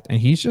the draft, and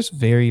he's just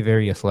very,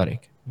 very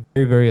athletic.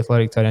 Very, very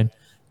athletic tight end.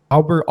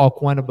 Albert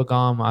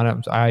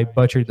Okwuegbunam, I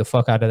butchered the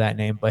fuck out of that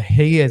name, but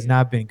he has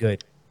not been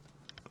good.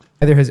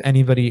 Neither has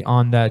anybody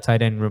on that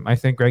tight end room. I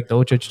think Greg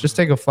Dulcich, just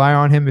take a flyer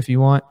on him if you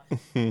want.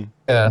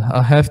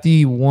 A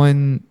hefty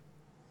 21%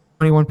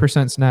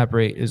 snap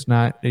rate is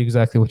not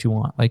exactly what you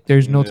want. Like,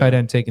 there's no tight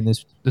end taking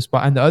this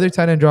spot. And the other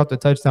tight end dropped a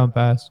touchdown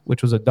pass,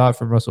 which was a dot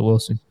from Russell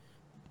Wilson.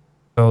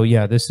 So,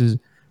 yeah, I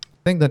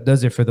think that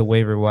does it for the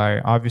waiver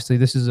wire. Obviously,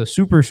 this is a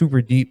super,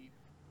 super deep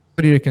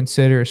to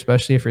consider,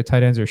 especially if your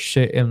tight ends are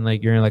shit and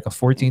like you're in like a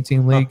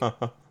 14-team league. I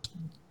want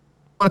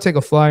to take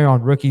a flyer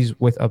on rookies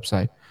with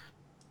upside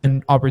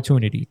and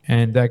opportunity,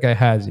 and that guy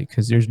has it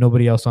because there's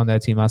nobody else on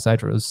that team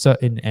outside for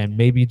Sutton and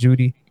maybe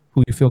Judy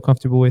who you feel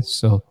comfortable with.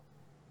 So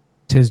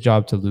it's his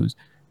job to lose.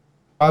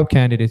 5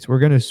 candidates. We're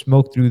gonna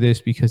smoke through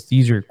this because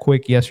these are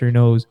quick yes or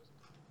no's.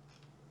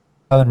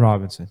 Allen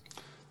Robinson.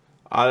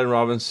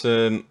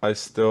 I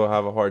still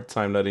have a hard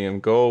time letting him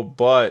go,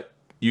 but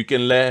you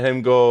can let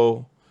him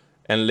go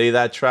and lay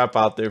that trap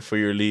out there for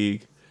your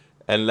league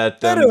and let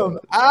them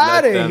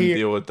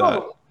deal with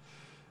that.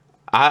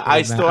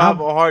 I still have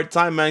a hard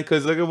time, man,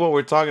 because look at what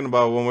we're talking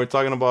about when we're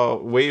talking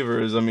about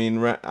waivers. I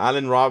mean,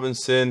 Allen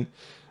Robinson,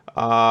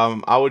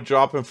 I would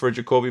drop him for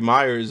Jacoby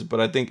Myers, but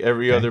I think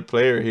every other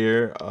player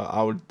here,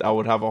 I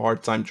would have a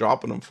hard time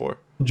dropping him for.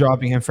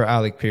 Dropping him for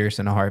Alec Pierce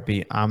in a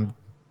heartbeat. I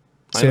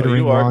know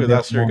you are because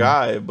that's your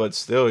guy, but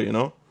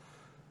still,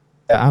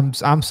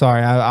 I'm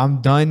sorry.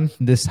 I'm done.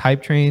 This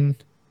hype train.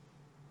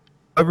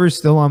 Whoever's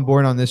still on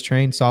board on this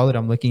train, solid.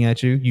 I'm looking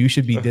at you. You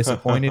should be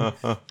disappointed.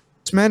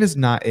 This man is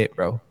not it,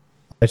 bro.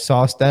 I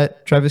saw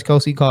stat. Travis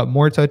Kelce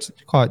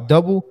caught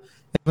double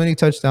as many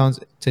touchdowns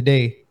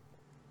today.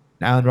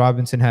 Allen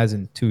Robinson has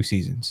in 2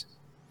 seasons.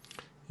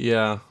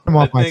 Yeah,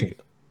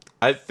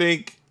 I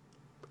think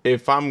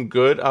if I'm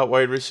good at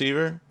wide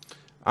receiver,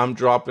 I'm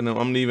dropping him.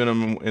 I'm leaving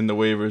him in the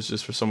waivers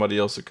just for somebody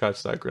else to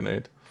catch that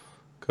grenade,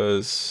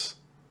 because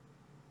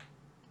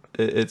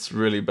it's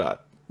really bad.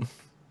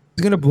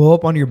 He's gonna blow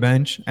up on your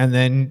bench, and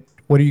then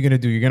what are you gonna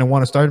do? You're gonna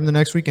want to start him the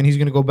next week, and he's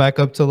gonna go back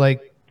up to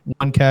like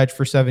 1 catch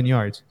for 7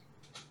 yards.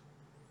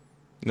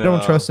 No. I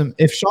don't trust him.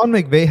 If Sean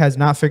McVay has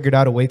not figured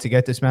out a way to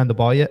get this man the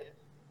ball yet,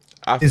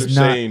 after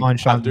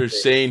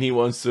saying he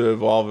wants to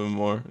evolve him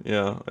more,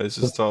 yeah, it's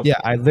just tough. Yeah,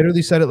 I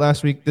literally said it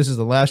last week. This is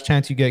the last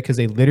chance you get because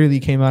they literally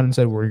came out and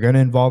said we're gonna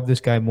involve this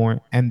guy more,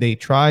 and they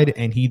tried,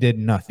 and he did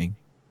nothing.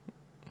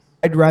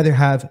 I'd rather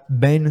have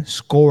Ben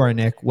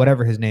Skoranek,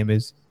 whatever his name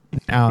is,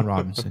 than Allen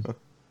Robinson.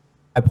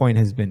 My point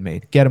has been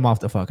made. Get him off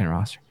the fucking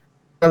roster.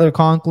 Tyler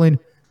Conklin,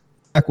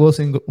 Zach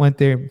Wilson went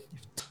there.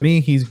 To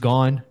me, he's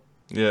gone.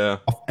 Yeah.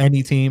 Off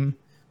any team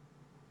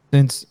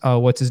since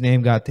what's his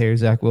name got there,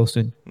 Zach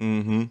Wilson.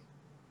 Mm-hmm.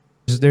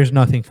 There's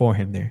nothing for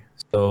him there.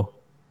 So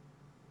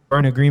we're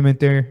in agreement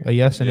there. A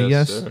yes and a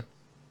yes. Sir.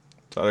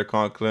 Tyler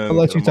Conklin. I'll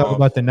let you talk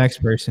about the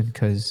next person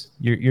because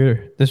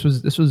this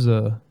was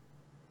what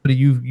do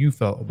you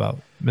felt about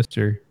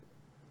Mr.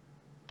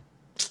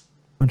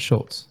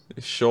 Schultz?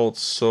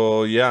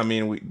 So yeah, I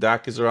mean,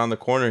 Dak is around the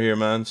corner here,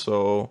 man.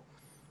 So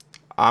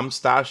I'm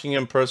stashing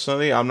him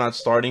personally. I'm not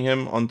starting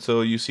him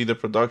until you see the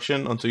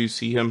production, until you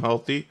see him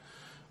healthy.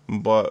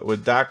 But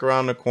with Dak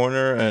around the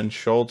corner and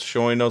Schultz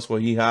showing us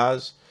what he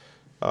has,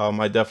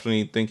 I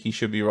definitely think he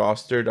should be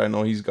rostered. I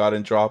know he's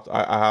gotten dropped.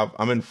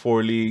 I'm in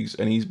 4 leagues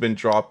and he's been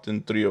dropped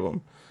in 3 of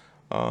them.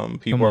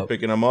 People Come are up,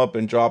 picking him up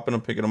and dropping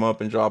him, picking him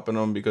up and dropping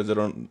him because they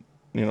don't,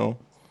 you know,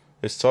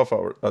 it's tough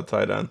at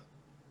tight end.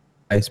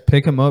 guys.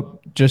 Pick him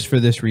up just for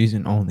this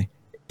reason only.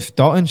 If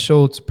Dalton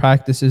Schultz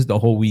practices the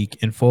whole week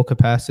in full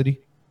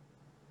capacity,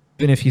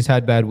 even if he's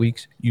had bad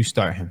weeks, you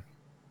start him.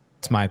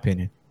 That's my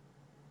opinion.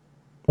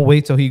 Don't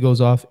wait till he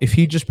goes off. If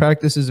he just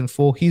practices in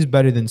full, he's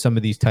better than some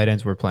of these tight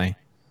ends we're playing.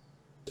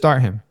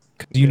 Start him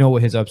because you know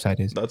what his upside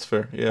is. That's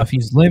fair. Yeah. If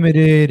he's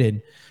limited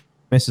and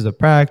misses a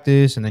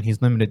practice and then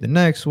he's limited the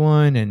next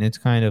one and it's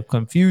kind of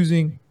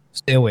confusing,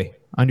 stay away.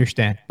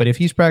 Understand. But if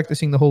he's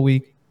practicing the whole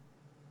week,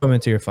 come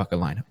into your fucking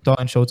lineup.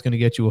 Dalton Schultz going to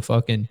get you a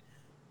fucking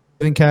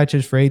 7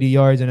 catches for 80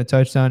 yards and a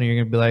touchdown, and you're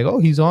going to be like, oh,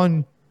 he's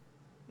on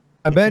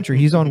a bench or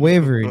he's on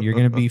waiver, and you're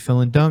going to be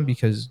feeling dumb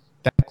because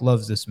Dak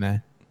loves this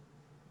man.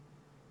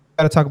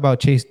 Got to talk about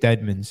Chase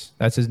Deadmans.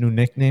 That's his new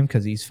nickname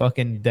because he's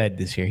fucking dead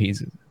this year.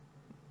 He's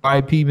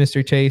RIP,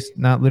 Mr. Chase.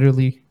 Not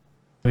literally.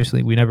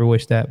 Obviously, we never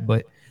wish that,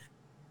 but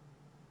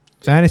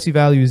fantasy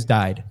values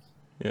died.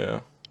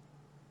 Yeah. Are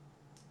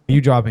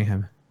you dropping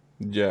him?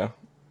 Yeah.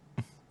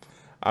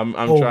 I'm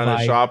Oh trying to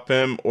my. shop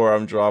him or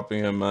I'm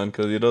dropping him, man,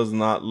 because he does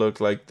not look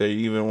like they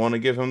even want to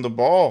give him the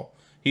ball.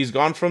 He's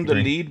gone from the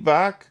lead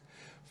back,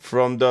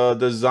 from the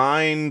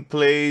design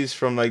plays,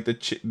 from like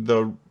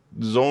the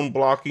zone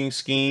blocking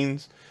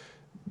schemes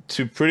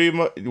to pretty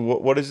much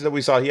what is it that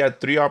we saw? He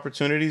had 3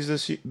 opportunities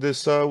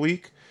this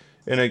week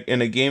in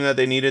a game that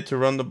they needed to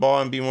run the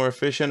ball and be more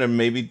efficient and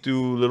maybe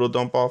do little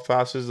dump off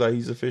passes that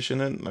he's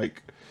efficient in.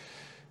 Like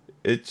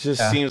it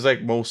just seems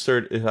like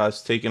Mostert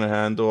has taken a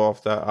handle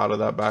out of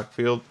that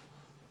backfield,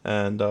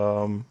 and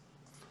I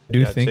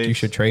do think you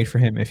should trade for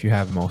him if you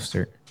have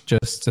Mostert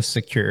just to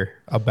secure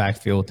a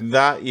backfield.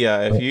 That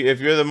if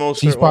you're the Mostert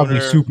he's probably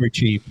owner, super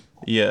cheap.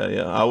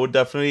 Yeah, I would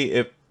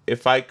definitely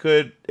if I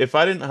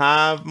didn't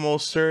have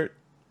Mostert,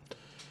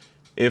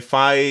 if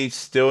I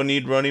still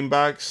need running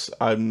backs,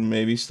 I'm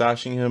maybe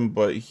stashing him,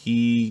 but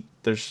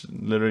there's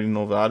literally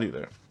no value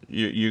there.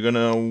 You're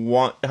gonna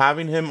want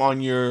having him on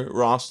your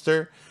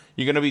roster.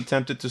 You're gonna be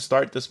tempted to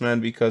start this man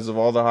because of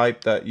all the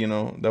hype that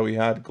that we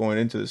had going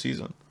into the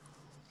season.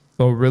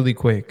 So really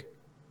quick,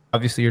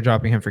 obviously you're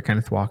dropping him for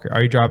Kenneth Walker.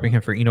 Are you dropping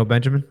him for Eno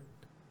Benjamin?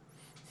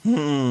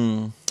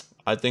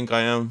 I think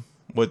I am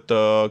with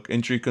the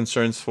injury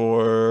concerns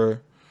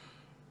for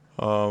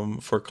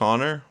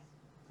Connor.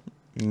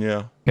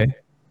 Yeah. Okay.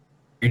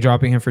 You're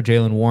dropping him for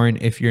Jalen Warren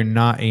if you're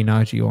not a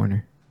Najee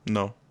owner.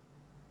 No.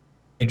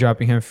 You're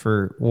dropping him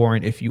for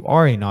Warren if you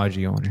are a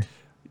Najee owner.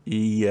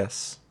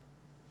 Yes.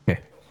 Okay.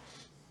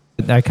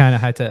 I kind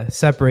of had to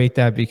separate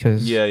that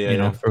because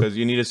because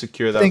you need to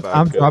secure that. I think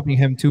I'm dropping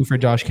him too for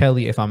Josh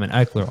Kelly if I'm an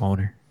Eckler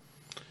owner.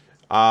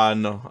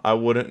 No, I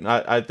wouldn't.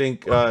 I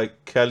think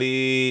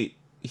Kelly,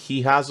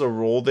 he has a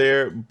role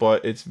there,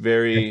 but it's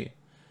very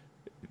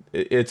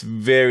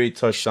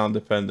touchdown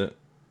dependent.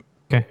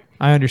 Okay,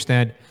 I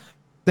understand.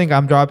 I think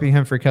I'm dropping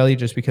him for Kelly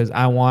just because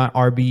I want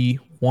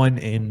RB1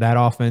 in that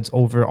offense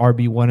over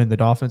RB1 in the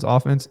Dolphins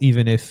offense,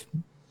 even if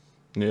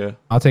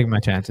I'll take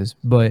my chances.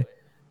 But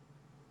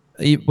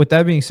with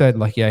that being said,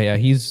 like,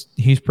 he's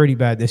pretty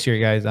bad this year,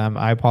 guys.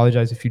 I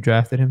apologize if you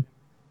drafted him.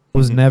 I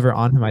was never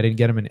on him. I didn't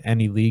get him in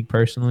any league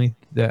personally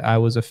that I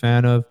was a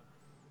fan of.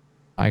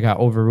 I got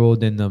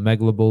overruled in the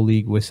Megalo Bowl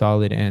league with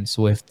Solid and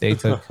Swift. They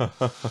took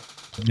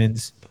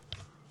Mins.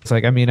 It's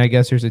like, I mean, I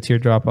guess there's a tier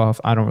drop off.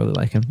 I don't really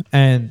like him.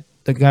 And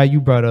the guy you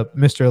brought up,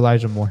 Mr.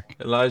 Elijah Moore.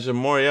 Elijah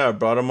Moore, I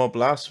brought him up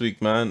last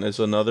week, man. It's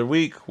another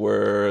week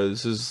where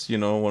this is,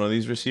 one of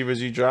these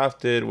receivers you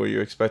drafted where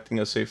you're expecting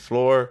a safe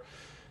floor.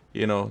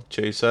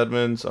 Chase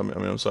Edmonds.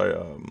 I'm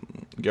sorry,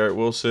 Garrett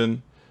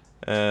Wilson,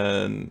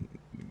 and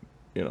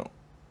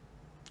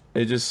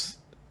it just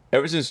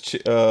ever since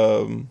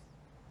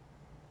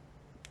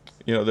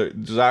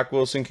Zach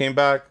Wilson came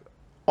back,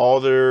 all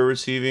their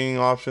receiving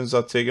options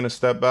have taken a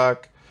step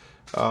back.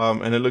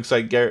 And it looks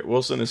like Garrett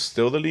Wilson is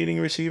still the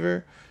leading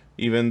receiver,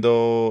 even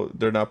though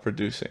they're not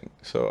producing.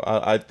 So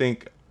I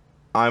think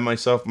I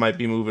myself might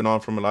be moving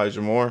on from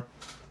Elijah Moore.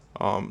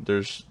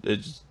 There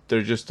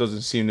just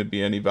doesn't seem to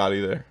be any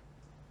value there.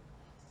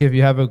 If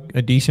you have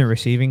a decent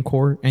receiving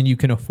core and you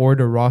can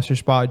afford a roster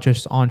spot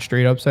just on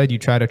straight upside, you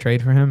try to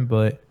trade for him.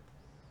 But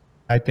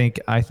I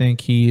think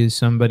he is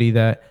somebody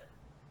that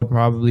will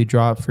probably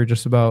drop for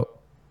just about,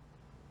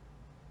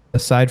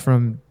 aside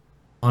from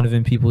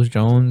Donovan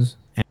Peoples-Jones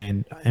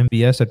and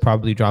MBS, I'd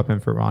probably drop him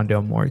for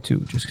Rondale Moore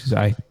too, just because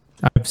I've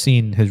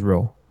seen his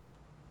role.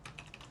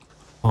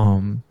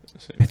 I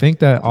think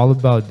that all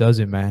about does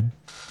it, man.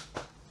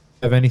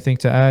 Have anything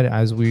to add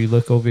as we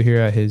look over here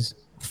at his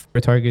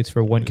 4 targets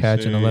for 1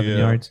 catch and 11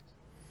 yards?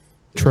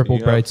 Triple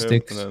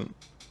breadsticks. And then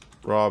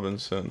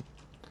Robinson.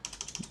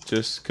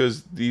 Just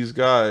because these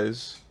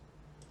guys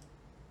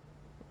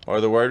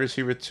are the wide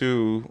receiver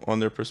 2 on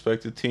their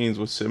prospective teams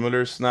with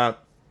similar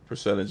snap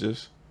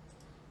percentages.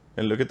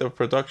 And look at the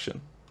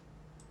production.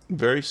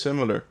 Very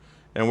similar.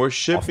 and we're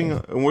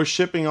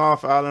shipping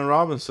off Allen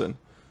Robinson,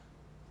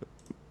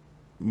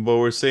 but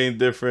we're saying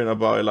different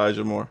about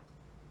Elijah Moore.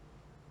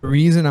 The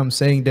reason I'm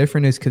saying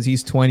different is because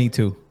he's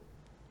 22.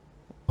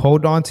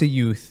 Hold on to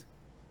youth.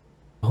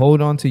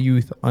 Hold on to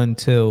youth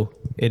until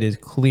it is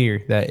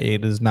clear that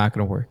it is not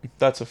going to work.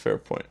 That's a fair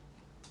point.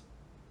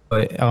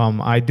 But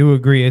I do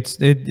agree.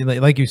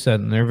 Like you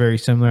said, they're very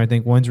similar. I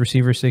think one's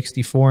receiver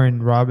 64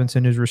 and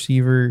Robinson is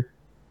receiver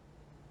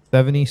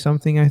 70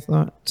 something. I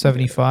thought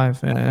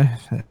 75.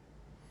 At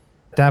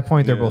that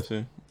point, they're both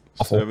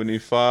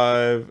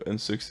 75 and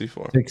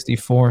 64.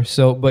 64.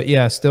 So, but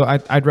yeah, still,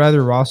 I'd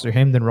rather roster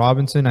him than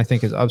Robinson. I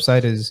think his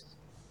upside's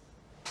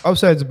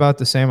about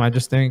the same. I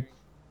just think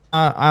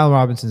Allen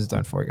Robinson's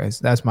done for, guys.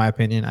 That's my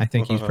opinion. I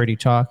think he's pretty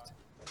chalked.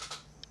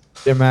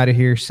 Get him out of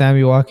here.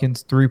 Sammy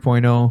Watkins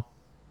 3.0.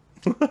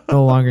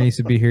 No longer needs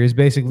to be here. He's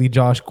basically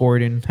Josh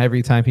Gordon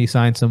every time he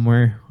signs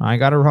somewhere. I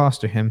got to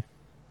roster him.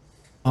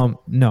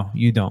 No,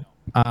 you don't.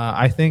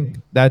 I think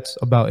that's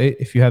about it.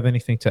 If you have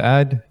anything to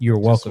add, you're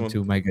welcome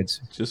to, my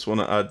goods. Just want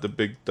to add the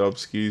big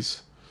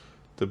Dubskis.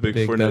 The big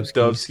Fournette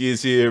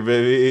Dubskis here,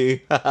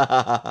 baby.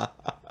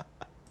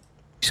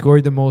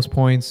 Scored the most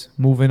points.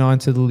 Moving on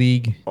to the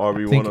league.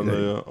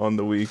 RB1 on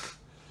the week.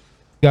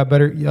 Got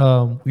better.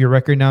 Your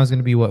record now is going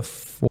to be what,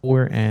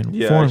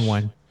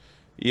 4-1.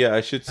 Yeah,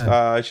 I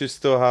should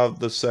still have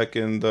the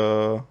second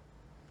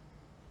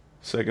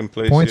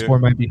place. Point score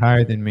might be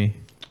higher than me.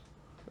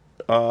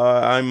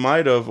 I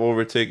might have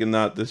overtaken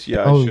that this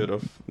year. I should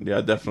have. Yeah,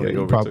 I definitely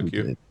overtook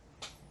you.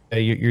 Yeah,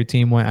 your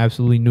team went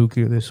absolutely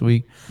nuclear this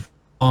week.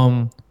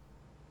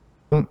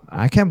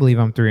 I can't believe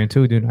I'm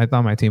 3-2, dude. I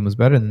thought my team was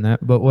better than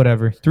that, but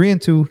whatever.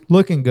 3-2,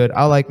 looking good.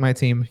 I like my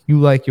team. You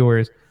like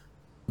yours.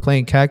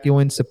 Playing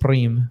Kakuin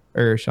Supreme,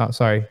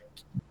 sorry,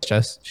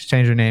 just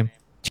change your name.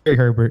 Terry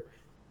Herbert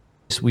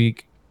this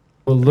week.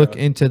 We'll look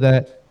into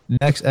that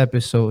next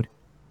episode.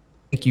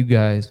 Thank you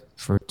guys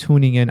for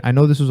tuning in. I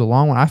know this was a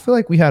long one. I feel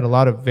like we had a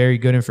lot of very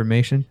good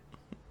information.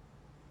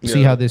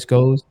 See how this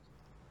goes.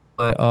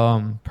 But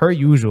per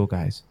usual,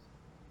 guys,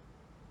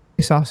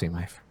 stay saucy,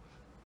 my friend.